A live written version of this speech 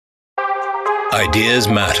Ideas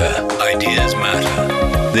Matter. Ideas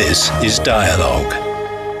Matter. This is Dialogue.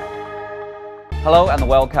 Hello and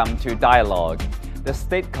welcome to Dialogue. The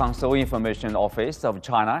State Council Information Office of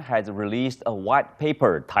China has released a white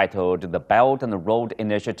paper titled The Belt and Road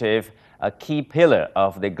Initiative, a key pillar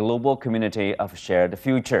of the global community of shared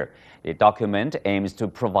future. The document aims to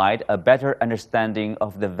provide a better understanding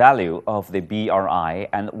of the value of the BRI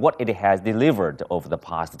and what it has delivered over the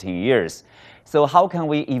past 10 years. So how can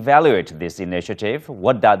we evaluate this initiative?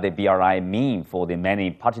 What does the BRI mean for the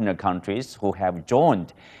many partner countries who have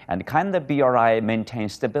joined? And can the BRI maintain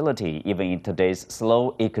stability even in today's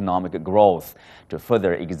slow economic growth? To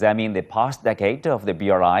further examine the past decade of the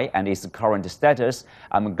BRI and its current status,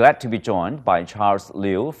 I'm glad to be joined by Charles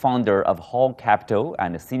Liu, founder of Hall Capital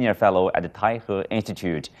and senior fellow at the Taihe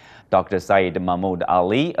Institute, Dr. Syed Mahmood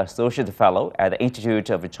Ali, Associate Fellow at the Institute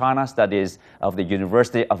of China Studies of the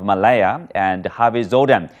University of Malaya, and Harvey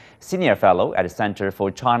Zoldan, Senior Fellow at the Center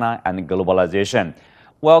for China and Globalization.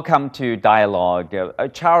 Welcome to Dialogue.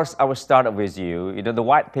 Charles, I will start with you. The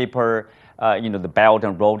white paper, the Belt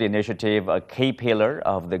and Road Initiative, a key pillar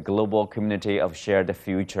of the global community of shared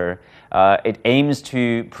future. It aims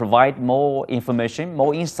to provide more information,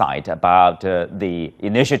 more insight about the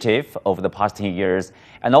initiative over the past 10 years.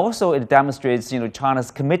 And also it demonstrates,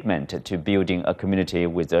 China's commitment to building a community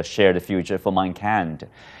with a shared future for mankind.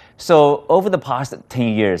 So over the past 10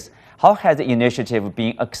 years, how has the initiative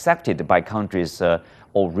been accepted by countries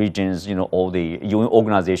or regions, or the UN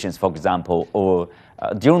organizations, for example, or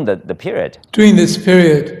during the period? During this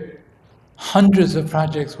period, hundreds of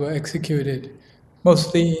projects were executed,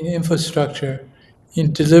 mostly in infrastructure,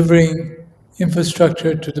 in delivering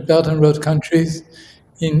infrastructure to the Belt and Road countries,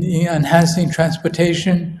 in enhancing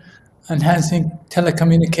transportation, enhancing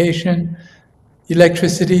telecommunication,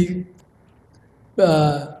 electricity,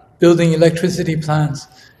 building electricity plants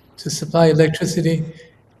to supply electricity.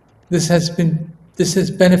 This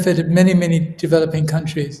has benefited many developing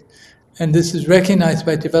countries, and this is recognized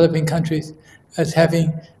by developing countries as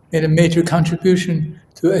having made a major contribution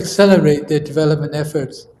to accelerate their development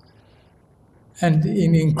efforts. And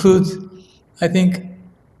it includes, I think,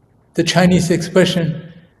 the Chinese expression,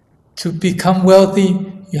 to become wealthy,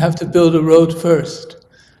 you have to build a road first.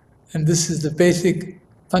 And this is the basic,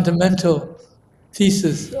 fundamental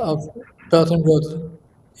thesis of Belt and Road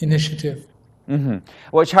Initiative. Mm-hmm.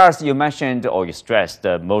 Well, Charles, you mentioned or you stressed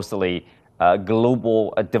mostly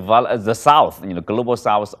global the South, global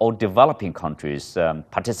South or developing countries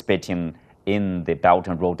participating in the Belt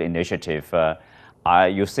and Road Initiative. Are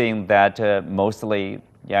you saying that mostly,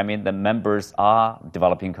 the members are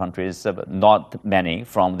developing countries, but not many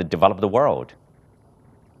from the developed world?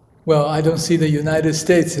 Well, I don't see the United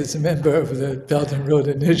States as a member of the Belt and Road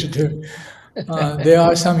Initiative. There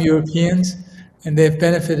are some Europeans, and they've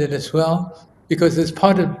benefited as well, because as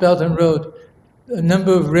part of Belt and Road, a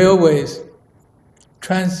number of railways,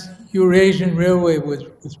 Trans-Eurasian Railway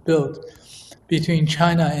was built between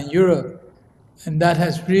China and Europe, and that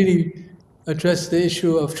has really addressed the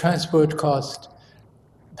issue of transport cost.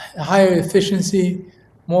 Higher efficiency,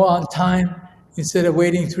 more on time. Instead of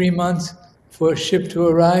waiting 3 months for a ship to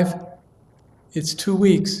arrive, it's 2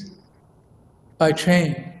 weeks by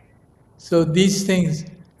train. So these things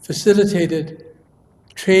facilitated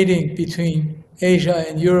trading between Asia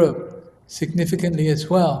and Europe significantly as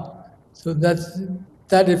well. So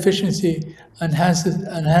that efficiency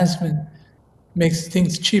enhancement makes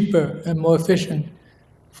things cheaper and more efficient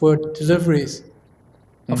for deliveries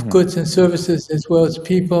of goods and services, as well as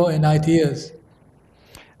people and ideas.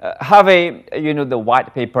 Harvey, the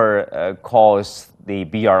white paper calls the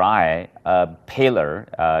BRI a pillar,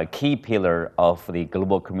 a key pillar of the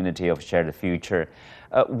global community of shared future.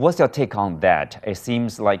 What's your take on that? It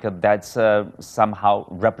seems like that's somehow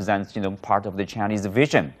represents, part of the Chinese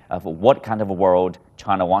vision of what kind of a world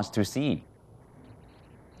China wants to see.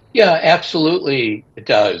 Yeah, absolutely it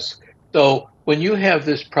does. So when you have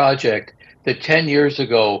this project that 10 years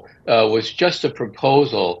ago was just a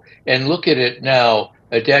proposal, and look at it now,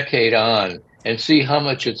 a decade on, and see how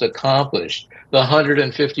much it's accomplished, the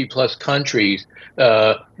 150 plus countries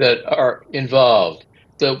that are involved,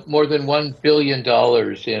 the more than $1 billion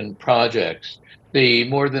in projects, the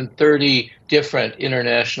more than 30 different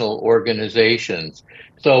international organizations.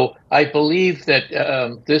 So I believe that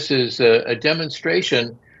this is a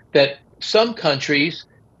demonstration that some countries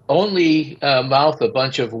only mouth a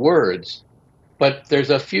bunch of words, but there's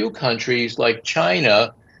a few countries like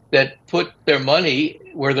China that put their money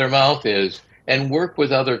where their mouth is and work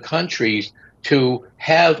with other countries to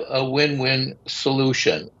have a win-win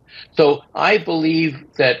solution. So I believe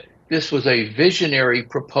that this was a visionary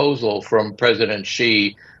proposal from President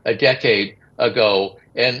Xi a decade ago.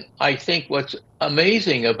 And I think what's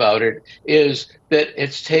amazing about it is that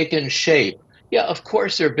it's taken shape. Yeah, of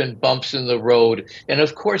course, there have been bumps in the road. And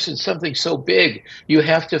of course, in something so big, you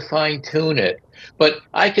have to fine tune it. But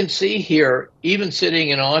I can see here, even sitting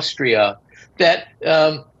in Austria, that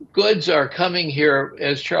goods are coming here,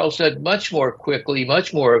 as Charles said, much more quickly,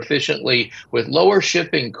 much more efficiently, with lower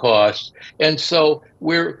shipping costs. And so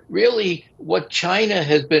we're really what China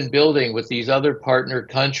has been building with these other partner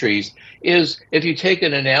countries is, if you take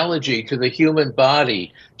an analogy to the human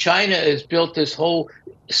body, China has built this whole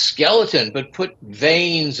skeleton, but put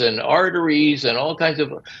veins and arteries and all kinds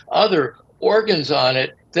of other organs on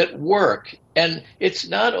it that work. And it's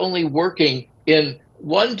not only working in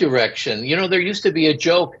one direction. You know, there used to be a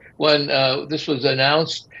joke when this was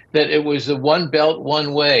announced that it was the one belt,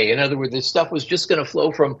 one way. In other words, this stuff was just going to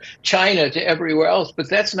flow from China to everywhere else. But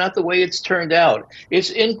that's not the way it's turned out. It's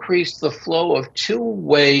increased the flow of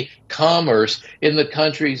two-way commerce in the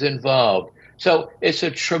countries involved. So it's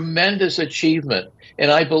a tremendous achievement. And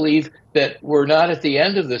I believe that we're not at the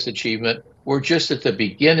end of this achievement. We're just at the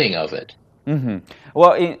beginning of it. Mm-hmm.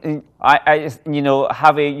 Well,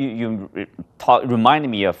 Harvey, you reminded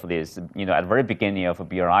me of this. You know, at the very beginning of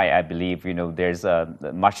BRI, I believe, there's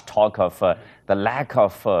much talk of the lack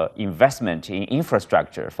of investment in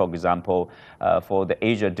infrastructure. For example, for the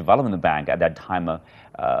Asia Development Bank at that time,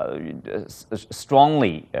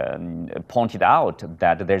 strongly pointed out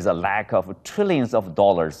that there's a lack of trillions of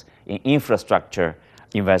dollars in infrastructure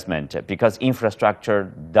investment, because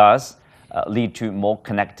infrastructure does lead to more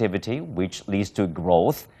connectivity, which leads to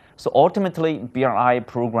growth. So ultimately, BRI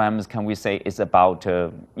programs, can we say, is about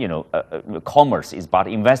commerce, is about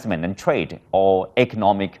investment and trade or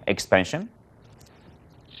economic expansion?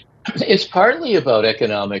 It's partly about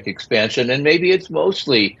economic expansion, and maybe it's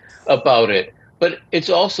mostly about it, but it's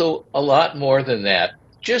also a lot more than that.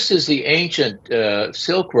 Just as the ancient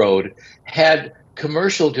Silk Road had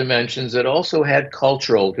commercial dimensions, it also had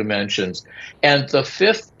cultural dimensions. And the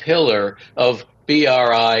fifth pillar of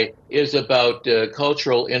BRI is about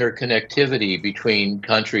cultural interconnectivity between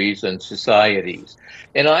countries and societies.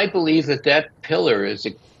 And I believe that that pillar is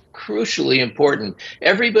crucially important.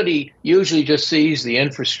 Everybody usually just sees the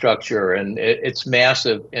infrastructure, and it's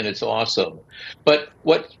massive and it's awesome. But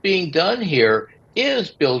what's being done here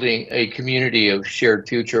is building a community of shared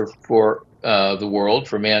future for the world,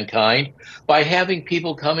 for mankind, by having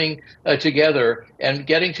people coming together and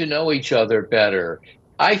getting to know each other better.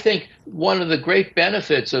 I think one of the great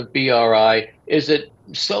benefits of BRI is that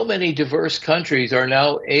so many diverse countries are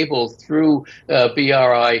now able, through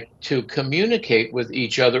BRI, to communicate with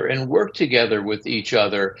each other and work together with each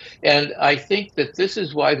other. And I think that this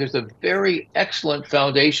is why there's a very excellent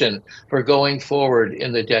foundation for going forward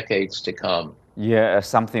in the decades to come. Yeah,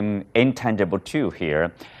 something intangible too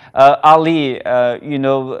here. Ali,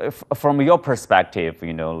 from your perspective,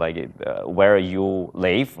 where you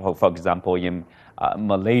live, for example, in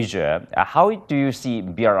Malaysia, how do you see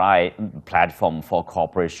BRI platform for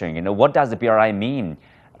cooperation? What does the BRI mean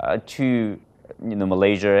to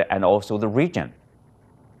Malaysia and also the region?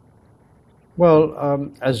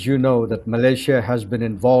 Well, as you know, that Malaysia has been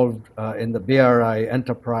involved in the BRI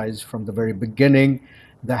enterprise from the very beginning.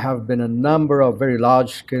 There have been a number of very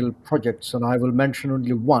large-scale projects, and I will mention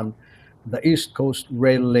only one, the East Coast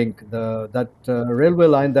Rail Link, that railway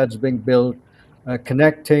line that's being built,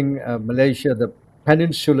 connecting Malaysia, the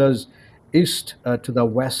peninsulas east to the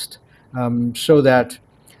west, so that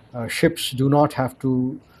ships do not have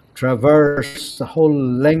to traverse the whole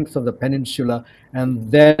length of the peninsula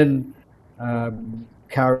and then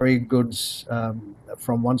carry goods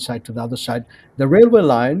from one side to the other side. The railway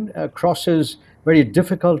line crosses very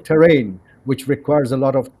difficult terrain, which requires a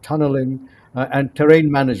lot of tunneling and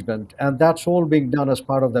terrain management. And that's all being done as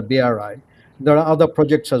part of the BRI. There are other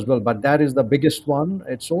projects as well, but that is the biggest one.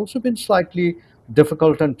 It's also been slightly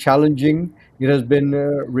difficult and challenging. It has been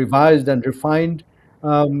revised and refined.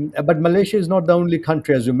 But Malaysia is not the only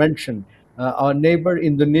country, as you mentioned. Our neighbor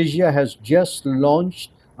Indonesia has just launched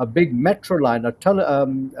a big metro line,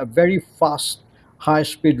 a very fast,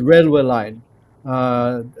 high-speed railway line.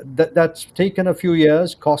 That's taken a few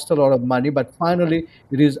years, cost a lot of money, but finally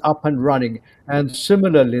it is up and running. And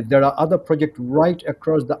similarly, there are other projects right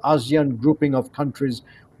across the ASEAN grouping of countries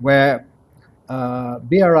where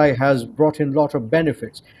BRI has brought in a lot of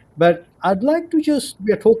benefits. But I'd like to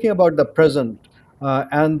we are talking about the present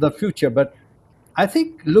and the future, but I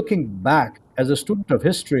think looking back as a student of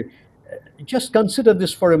history, just consider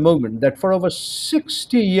this for a moment, that for over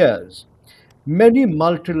 60 years, many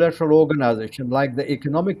multilateral organizations like the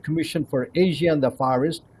Economic Commission for Asia and the Far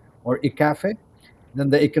East, or ECAFE, then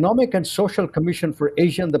the Economic and Social Commission for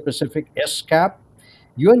Asia and the Pacific, ESCAP,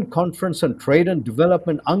 UN Conference on Trade and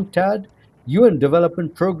Development, UNCTAD, UN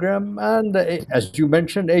Development Program, and as you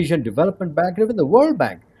mentioned, Asian Development Bank, and even the World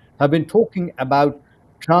Bank have been talking about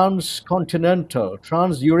transcontinental,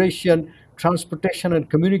 trans-Eurasian transportation and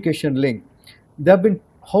communication link. They've been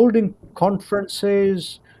holding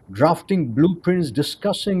conferences, drafting blueprints,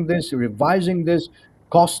 discussing this, revising this,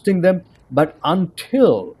 costing them. But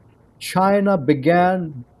until China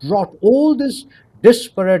brought all these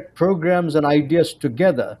disparate programs and ideas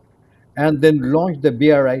together and then launched the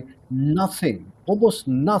BRI, nothing, almost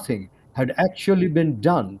nothing had actually been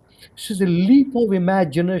done. This is a leap of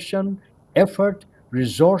imagination, effort,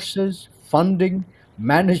 resources, funding,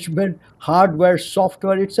 management, hardware,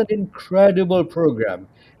 software. It's an incredible program.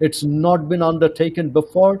 It's not been undertaken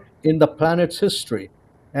before in the planet's history.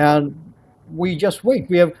 And we just wait.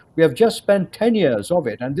 We have just spent 10 years of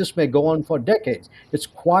it, and this may go on for decades. It's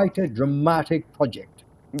quite a dramatic project.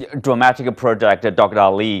 Dramatic project, Dr.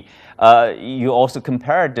 Ali. You also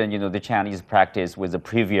compared, the Chinese practice with the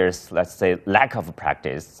previous, let's say, lack of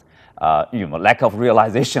practice, lack of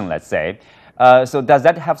realization, let's say. So does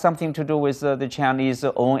that have something to do with the Chinese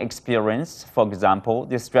own experience? For example,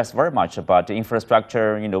 they stress very much about the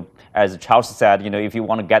infrastructure. As Charles said, if you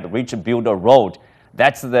want to get rich, build a road.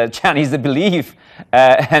 That's the Chinese belief,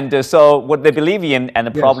 and so what they believe in, and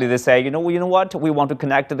yes. Probably they say, you know what, we want to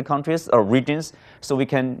connect the countries or regions so we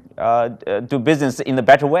can do business in a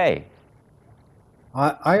better way.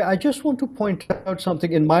 I just want to point out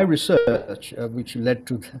something in my research, which led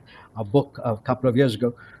to a book a couple of years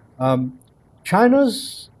ago.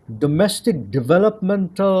 China's domestic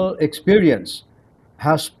developmental experience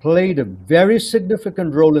has played a very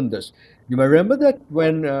significant role in this. You may remember that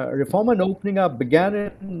when reform and opening up began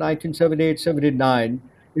in 1978-79,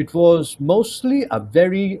 it was mostly a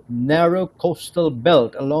very narrow coastal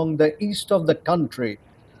belt along the east of the country,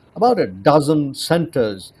 about a dozen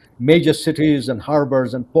centers, major cities and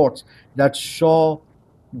harbors and ports that saw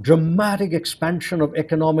dramatic expansion of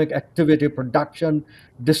economic activity, production,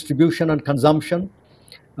 distribution, and consumption.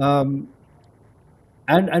 And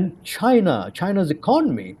China's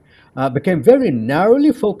economy became very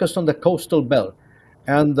narrowly focused on the coastal belt.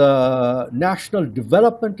 And the National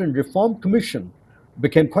Development and Reform Commission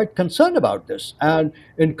became quite concerned about this. And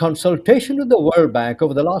in consultation with the World Bank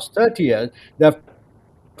over the last 30 years, they have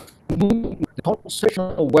moved the concentration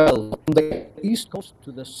of wealth from the east coast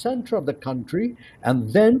to the center of the country,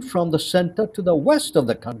 and then from the center to the west of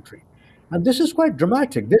the country. And this is quite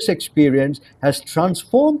dramatic. This experience has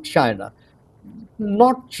transformed China.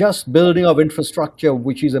 Not just building of infrastructure,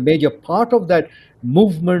 which is a major part of that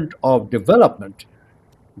movement of development,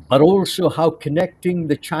 but also how connecting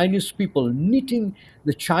the Chinese people, knitting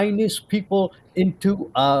the Chinese people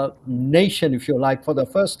into a nation, if you like, for the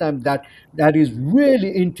first time that is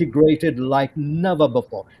really integrated like never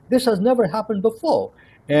before. This has never happened before.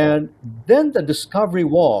 And then the discovery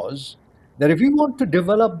was that if you want to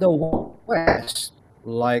develop the West,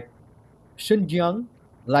 like Xinjiang,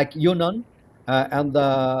 like Yunnan, and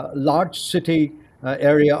the large city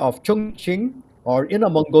area of Chongqing or Inner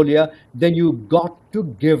Mongolia, then you got to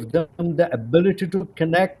give them the ability to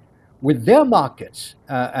connect with their markets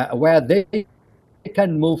where they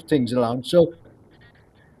can move things around. So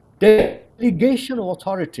delegation of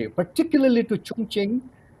authority, particularly to Chongqing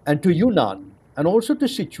and to Yunnan and also to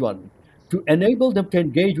Sichuan, to enable them to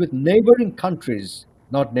engage with neighboring countries,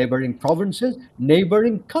 not neighboring provinces,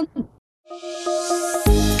 neighboring countries.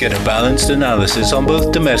 Get a balanced analysis on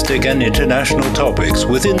both domestic and international topics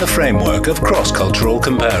within the framework of cross-cultural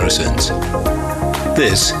comparisons.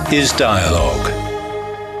 This is Dialogue.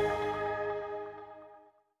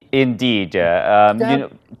 Indeed.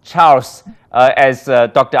 Charles, as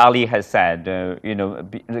Dr. Ali has said, the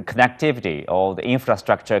connectivity or the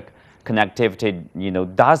infrastructure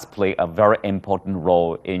connectivity, does play a very important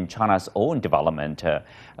role in China's own development.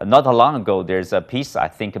 Not long ago, there's a piece, I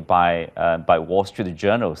think, by Wall Street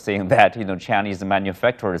Journal saying that, Chinese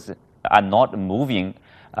manufacturers are not moving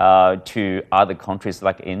to other countries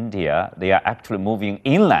like India. They are actually moving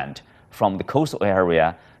inland from the coastal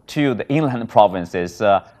area to the inland provinces.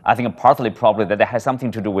 I think partly probably that has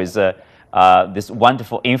something to do with this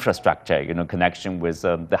wonderful infrastructure, connection with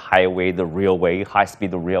the highway, the railway,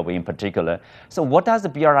 high-speed railway in particular. So what does the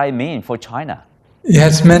BRI mean for China? It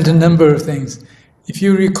has meant a number of things. If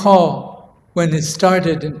you recall, when it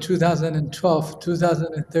started in 2012,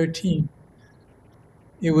 2013,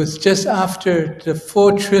 it was just after the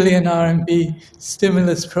 4 trillion RMB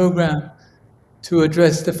stimulus program to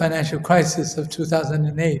address the financial crisis of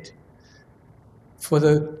 2008, for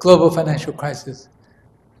the global financial crisis.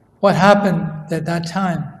 what happened at that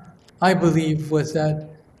time, I believe, was that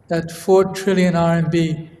that 4 trillion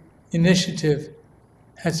RMB initiative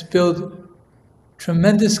has built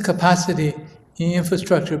tremendous capacity in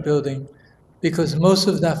infrastructure building, because most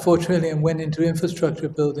of that 4 trillion went into infrastructure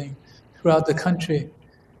building throughout the country.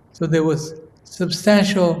 So there was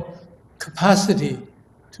substantial capacity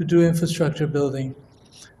to do infrastructure building.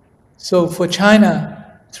 So for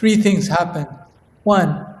China, 3 things happened.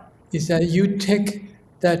 One is that you take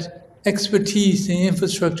that expertise in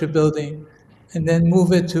infrastructure building and then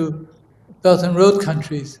move it to Belt and Road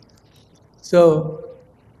countries. So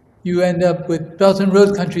you end up with Belt and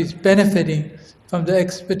Road countries benefiting from the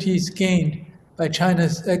expertise gained by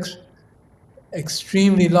China's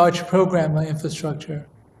extremely large program on infrastructure.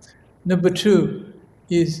 Number 2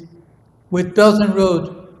 is with Belt and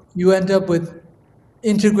Road, you end up with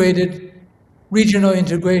integrated regional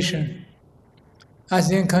integration.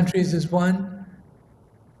 ASEAN countries is one.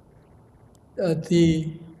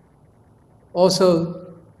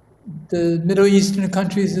 Also, the Middle Eastern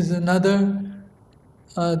countries is another.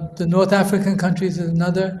 The North African countries is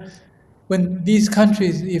another. When these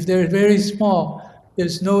countries, if they're very small,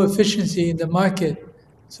 there's no efficiency in the market.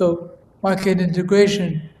 So market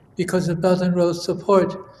integration, because of Belt and Road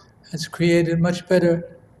support, has created much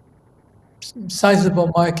better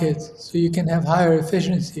sizable markets, so you can have higher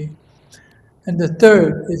efficiency. And the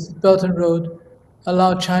third is Belt and Road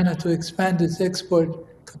allow China to expand its export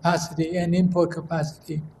capacity and import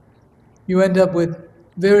capacity. You end up with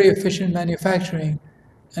very efficient manufacturing,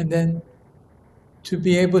 and then to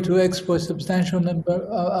be able to export substantial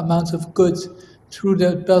amounts of goods through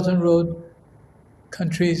the Belt and Road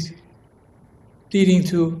countries, leading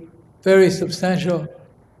to very substantial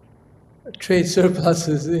trade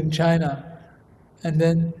surpluses in China, and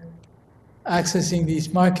then accessing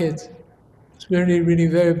these markets is really, really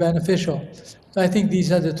very beneficial. So I think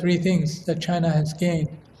these are the 3 things that China has gained.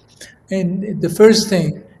 And the first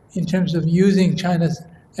thing, in terms of using China's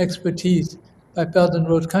expertise by Belt and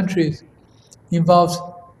Road countries, involves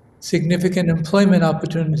significant employment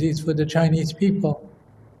opportunities for the Chinese people,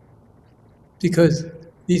 because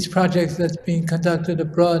these projects that's being conducted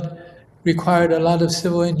abroad required a lot of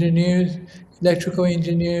civil engineers, electrical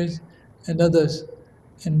engineers, and others.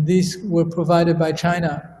 And these were provided by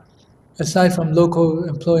China, aside from local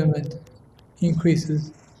employment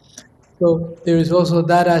increases. So there is also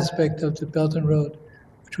that aspect of the Belt and Road,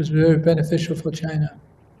 which was very beneficial for China.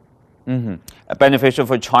 Beneficial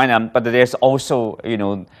for China, but there's also,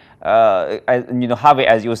 Harvey,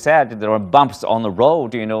 as you said, there are bumps on the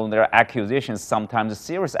road. There are accusations, sometimes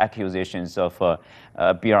serious accusations of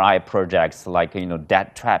BRI projects, like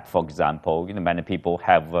debt trap, for example. Many people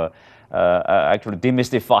have actually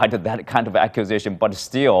demystified that kind of accusation, but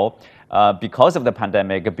still, because of the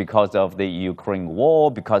pandemic, because of the Ukraine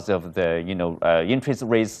war, because of the interest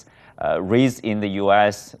rates raised in the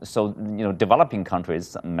U.S. So, developing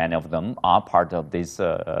countries, many of them are part of this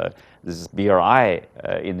BRI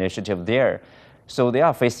initiative there. So they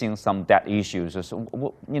are facing some debt issues.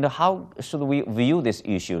 So, how should we view these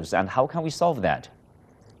issues, and how can we solve that?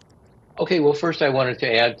 Okay, well, first I wanted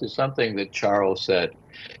to add to something that Charles said.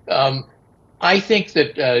 I think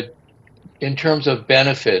that in terms of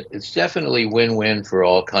benefit, it's definitely win-win for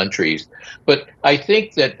all countries. But I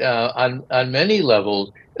think that on many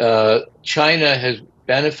levels, China has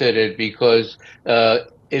benefited because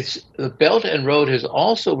the Belt and Road has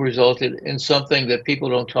also resulted in something that people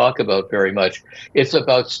don't talk about very much. It's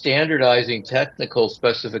about standardizing technical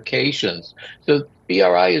specifications. So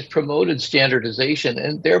BRI has promoted standardization,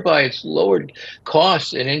 and thereby it's lowered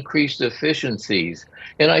costs and increased efficiencies.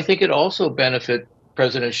 And I think it also benefits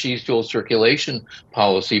President Xi's dual circulation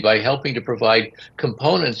policy by helping to provide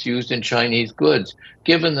components used in Chinese goods,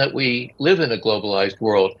 given that we live in a globalized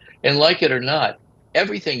world. And like it or not,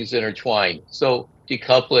 everything is intertwined. So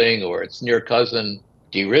decoupling or its near cousin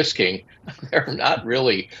de-risking, they're not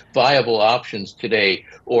really viable options today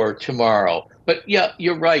or tomorrow. But yeah,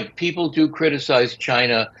 you're right. People do criticize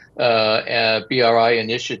China BRI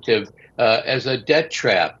initiative as a debt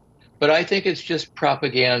trap. But I think it's just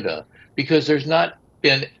propaganda, because there's not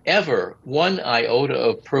been ever one iota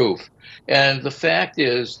of proof. And the fact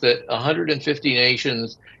is that 150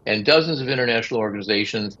 nations and dozens of international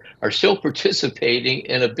organizations are still participating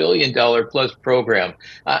in $1 billion plus program.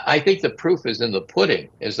 I think the proof is in the pudding,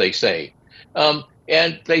 as they say.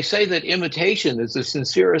 And they say that imitation is the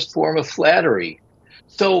sincerest form of flattery.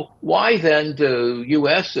 So why then do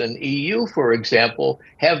US and EU, for example,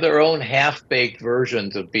 have their own half-baked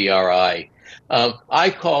versions of BRI? I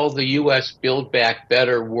call the U.S. Build Back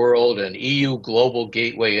Better World and EU Global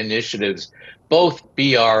Gateway initiatives both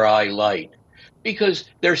BRI light. because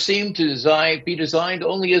they seem to be designed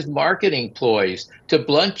only as marketing ploys to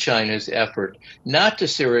blunt China's effort, not to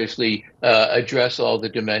seriously address all the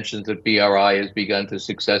dimensions that BRI has begun to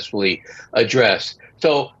successfully address.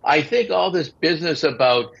 So I think all this business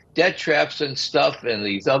about debt traps and stuff and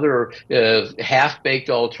these other half-baked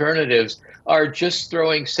alternatives are just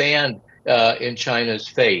throwing sand in China's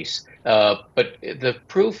face. But the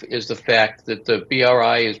proof is the fact that the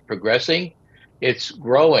BRI is progressing, it's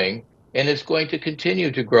growing, and it's going to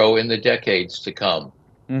continue to grow in the decades to come.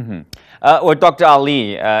 Well, Dr.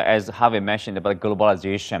 Ali, as Harvey mentioned about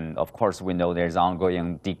globalization, of course, we know there's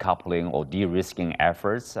ongoing decoupling or de-risking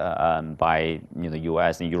efforts by the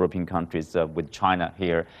U.S. and European countries with China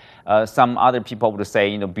here. Some other people would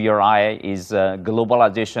say, BRI is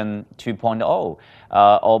globalization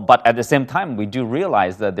 2.0. But at the same time, we do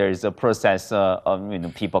realize that there is a process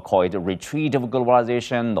of, people call it a retreat of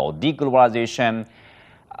globalization or deglobalization.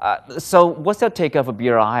 So what's your take of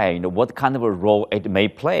BRI? What kind of a role it may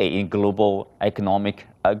play in global economic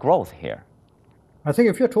growth here? I think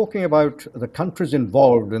if you're talking about the countries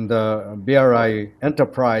involved in the BRI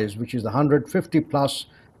enterprise, which is the 150 plus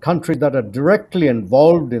countries that are directly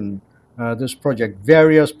involved in this project,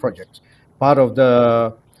 various projects, part of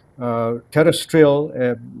the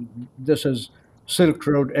terrestrial, this is Silk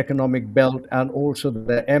Road Economic Belt, and also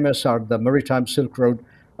the MSR, the Maritime Silk Road.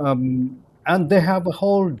 And they have a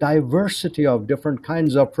whole diversity of different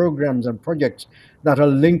kinds of programs and projects that are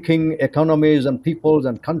linking economies and peoples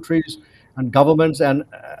and countries and governments. And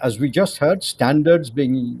as we just heard, standards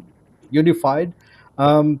being unified.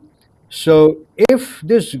 So if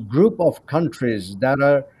this group of countries that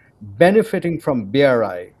are benefiting from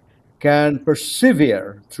BRI can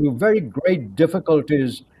persevere through very great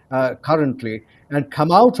difficulties currently and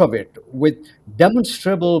come out of it with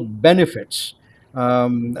demonstrable benefits,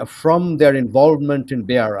 from their involvement in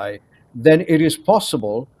BRI, then it is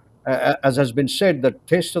possible, as has been said, the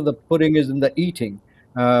taste of the pudding is in the eating.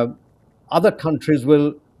 Other countries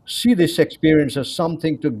will see this experience as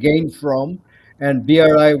something to gain from, and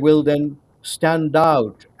BRI will then stand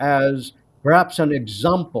out as perhaps an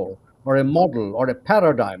example or a model or a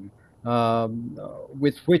paradigm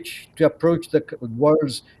with which to approach the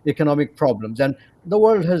world's economic problems. And the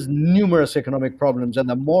world has numerous economic problems, and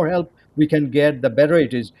the more help we can get, the better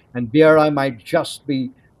it is. And BRI might just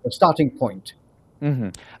be a starting point.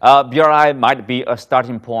 BRI might be a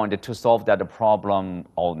starting point to solve that problem,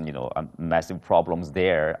 or massive problems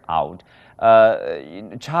there out.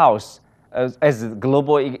 Charles, as a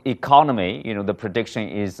global economy, the prediction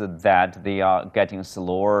is that they are getting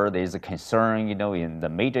slower. There's a concern, in the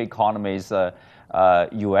major economies,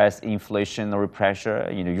 U.S. inflationary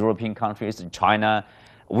pressure, European countries, China.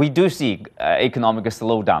 We do see economic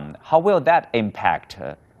slowdown. How will that impact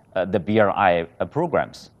the BRI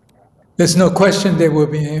programs? There's no question there will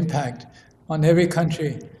be an impact on every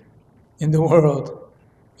country in the world,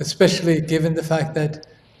 especially given the fact that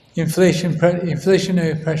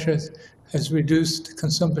inflationary pressures has reduced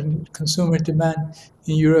consumer demand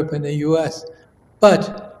in Europe and the US.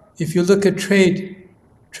 But if you look at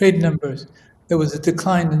trade numbers, there was a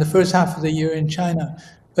decline in the first half of the year in China,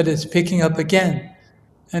 but it's picking up again.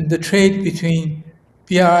 And the trade between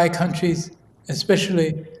BRI countries,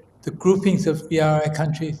 especially the groupings of BRI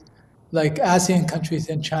countries, like ASEAN countries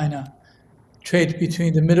and China, trade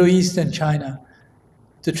between the Middle East and China,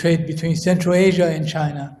 the trade between Central Asia and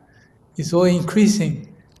China, is all increasing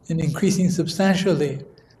and increasing substantially.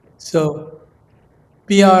 So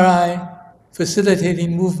BRI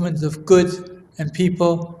facilitating movements of goods and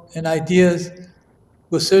people and ideas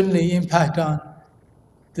will certainly impact on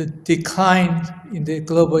the decline in the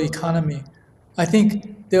global economy. I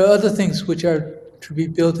think there are other things which are to be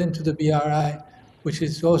built into the BRI, which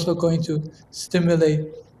is also going to stimulate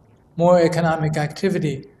more economic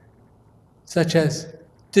activity, such as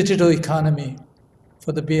digital economy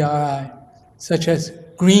for the BRI, such as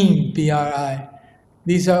green BRI.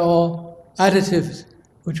 These are all additives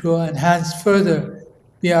which will enhance further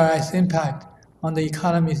BRI's impact on the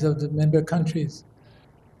economies of the member countries,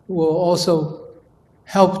 will also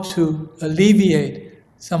help to alleviate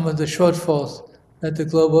some of the shortfalls that the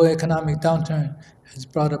global economic downturn has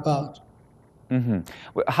brought about.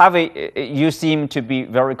 Harvey, you seem to be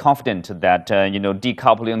very confident that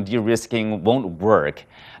decoupling, de-risking won't work.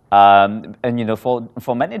 And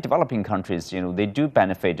for many developing countries, they do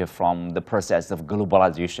benefit from the process of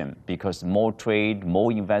globalization, because more trade,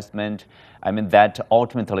 more investment, that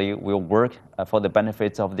ultimately will work for the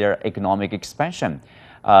benefits of their economic expansion.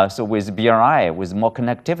 So with BRI, with more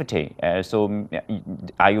connectivity, so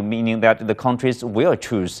are you meaning that the countries will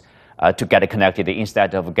choose to get connected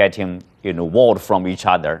instead of getting walled from each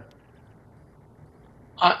other?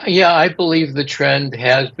 Yeah, I believe the trend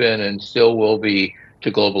has been and still will be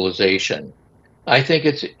to globalization. I think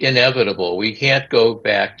it's inevitable. We can't go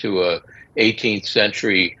back to a 18th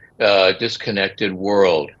century disconnected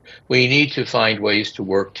world. We need to find ways to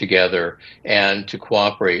work together and to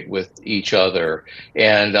cooperate with each other.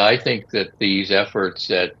 And I think that these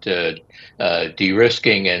efforts at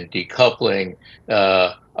de-risking and decoupling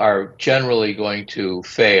are generally going to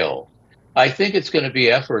fail. I think it's going to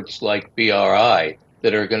be efforts like BRI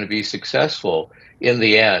that are going to be successful in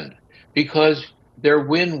the end because they're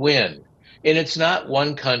win-win. And it's not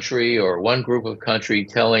one country or one group of country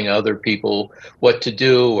telling other people what to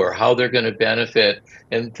do or how they're going to benefit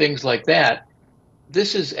and things like that.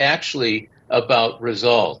 This is actually about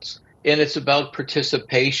results and it's about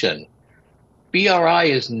participation. BRI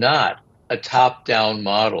is not a top-down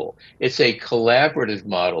model. It's a collaborative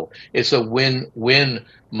model. It's a win-win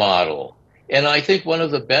model. And I think one of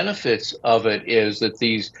the benefits of it is that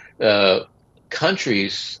these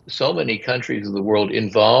countries, so many countries of the world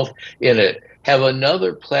involved in it, have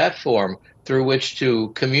another platform through which to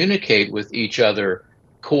communicate with each other,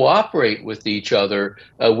 cooperate with each other,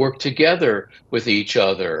 work together with each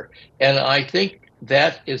other. And I think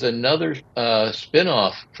that is another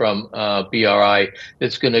spin-off from BRI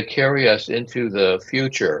that's going to carry us into the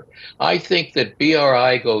future. I think that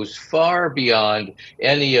BRI goes far beyond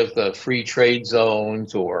any of the free trade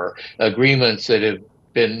zones or agreements that have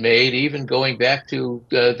been made, even going back to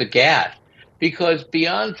the GATT, because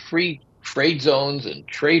beyond free trade zones and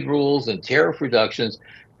trade rules and tariff reductions,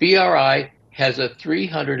 BRI has a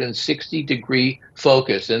 360-degree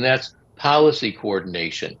focus, and that's policy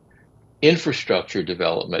coordination, infrastructure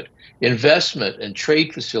development, investment and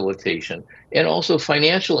trade facilitation, and also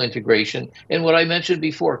financial integration, and what I mentioned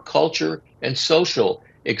before, culture and social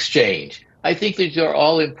exchange. I think these are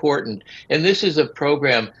all important, and this is a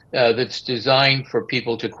program that's designed for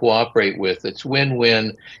people to cooperate with. It's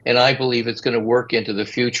win-win, and I believe it's going to work into the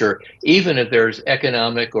future, even if there's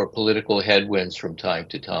economic or political headwinds from time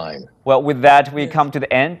to time. Well, with that, we come to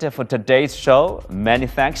the end for today's show. Many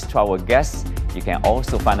thanks to our guests. You can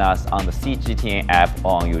also find us on the CGTN app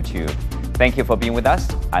on YouTube. Thank you for being with us.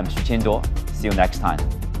 I'm Xu Qinduo. See you next time.